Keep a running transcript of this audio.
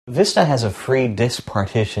Vista has a free disk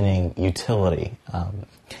partitioning utility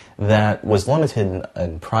that was limited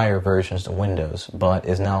in prior versions of Windows, but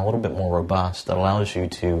is now a little bit more robust, that allows you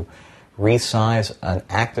to resize an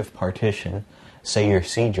active partition, say your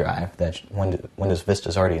C drive that Windows Vista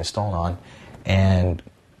is already installed on, and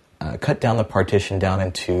cut down the partition down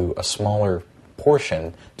into a smaller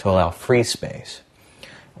portion to allow free space.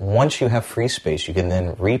 Once you have free space, you can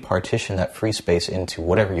then repartition that free space into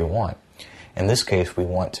whatever you want. In this case, we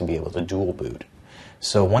want to be able to dual boot.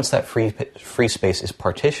 So once that free space is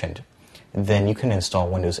partitioned, then you can install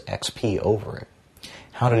Windows XP over it.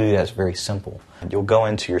 How to do that is very simple. You'll go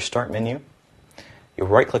into your Start menu, you'll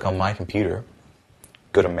right-click on My Computer,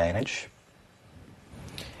 go to Manage,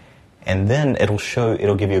 and then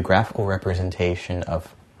it'll give you a graphical representation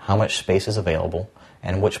of how much space is available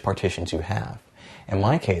and which partitions you have. In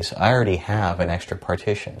my case, I already have an extra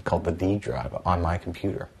partition called the D drive on my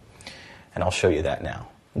computer, and I'll show you that now.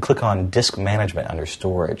 And click on Disk Management under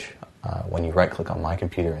Storage when you right-click on My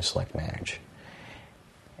Computer and select Manage.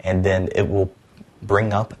 And then it will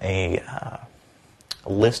bring up a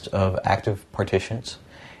list of active partitions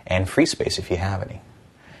and free space if you have any.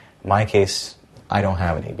 In my case, I don't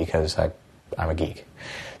have any because I'm a geek.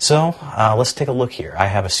 So let's take a look here. I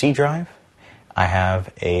have a C drive. I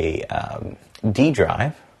have a D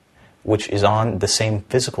drive, which is on the same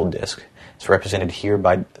physical disk. It's represented here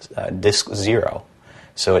by disk 0.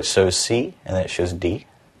 So it shows C and then it shows D.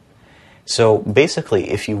 So basically,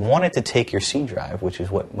 if you wanted to take your C drive, which is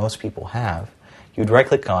what most people have, you'd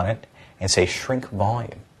right-click on it and say Shrink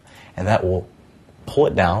Volume. And that will pull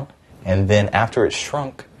it down, and then after it's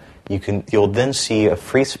shrunk, you'll then see a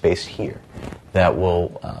free space here that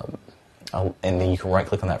will, and then you can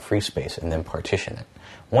right-click on that free space and then partition it.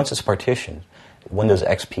 Once it's partitioned, Windows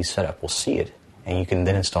XP Setup will see it, and you can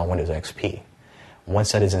then install Windows XP.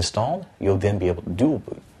 Once that is installed, you'll then be able to dual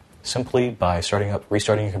boot simply by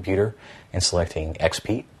restarting your computer and selecting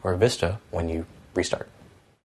XP or Vista when you restart.